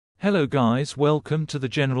Hello guys, welcome to the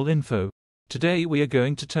general info. Today we are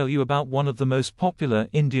going to tell you about one of the most popular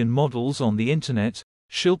Indian models on the internet,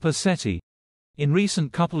 Shilpa Sethi. In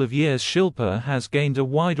recent couple of years Shilpa has gained a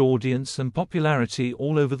wide audience and popularity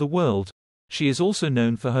all over the world. She is also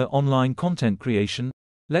known for her online content creation.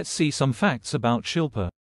 Let's see some facts about Shilpa.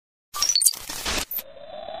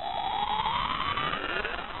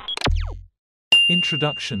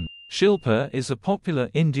 Introduction. Shilpa is a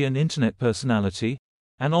popular Indian internet personality,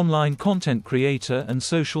 an online content creator and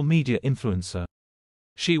social media influencer.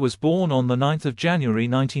 She was born on the 9th of January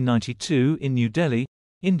 1992 in New Delhi,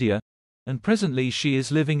 India, and presently she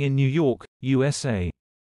is living in New York, USA.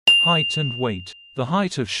 Height and weight. The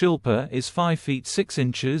height of Shilpa is 5 feet 6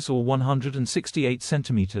 inches or 168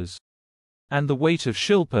 centimeters. And the weight of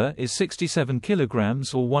Shilpa is 67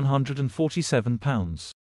 kilograms or 147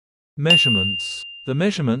 pounds. Measurements. The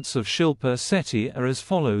measurements of Shilpa Sethi are as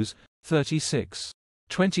follows: 36,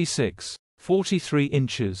 26, 43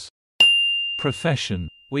 inches. Profession.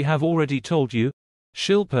 We have already told you,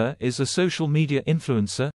 Shilpa is a social media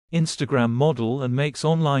influencer, Instagram model and makes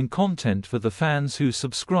online content for the fans who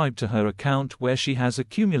subscribe to her account where she has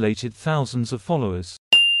accumulated thousands of followers.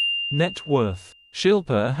 Net worth.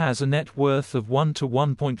 Shilpa has a net worth of $1 to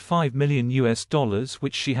 $1.5 million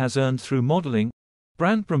which she has earned through modeling,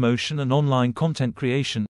 brand promotion and online content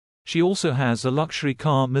creation. She also has a luxury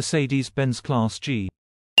car Mercedes-Benz Class G.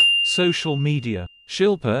 Social media.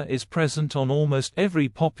 Shilpa is present on almost every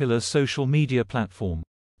popular social media platform.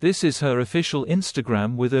 This is her official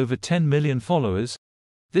Instagram with over 10 million followers.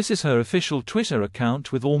 This is her official Twitter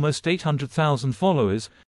account with almost 800,000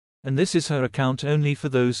 followers. And this is her account only for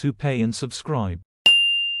those who pay and subscribe.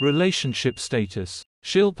 Relationship status.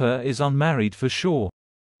 Shilpa is unmarried for sure.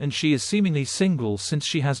 And she is seemingly single since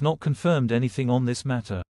she has not confirmed anything on this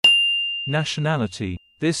matter. Nationality.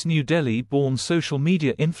 This New Delhi-born social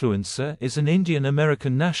media influencer is an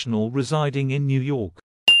Indian-American national residing in New York.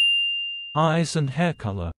 Eyes and hair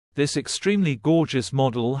color. This extremely gorgeous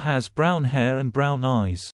model has brown hair and brown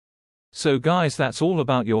eyes. So guys, that's all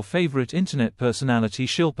about your favorite internet personality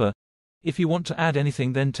Shilpa. If you want to add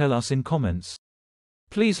anything then tell us in comments.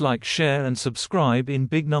 Please like, share and subscribe in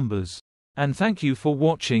big numbers. And thank you for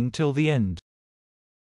watching till the end.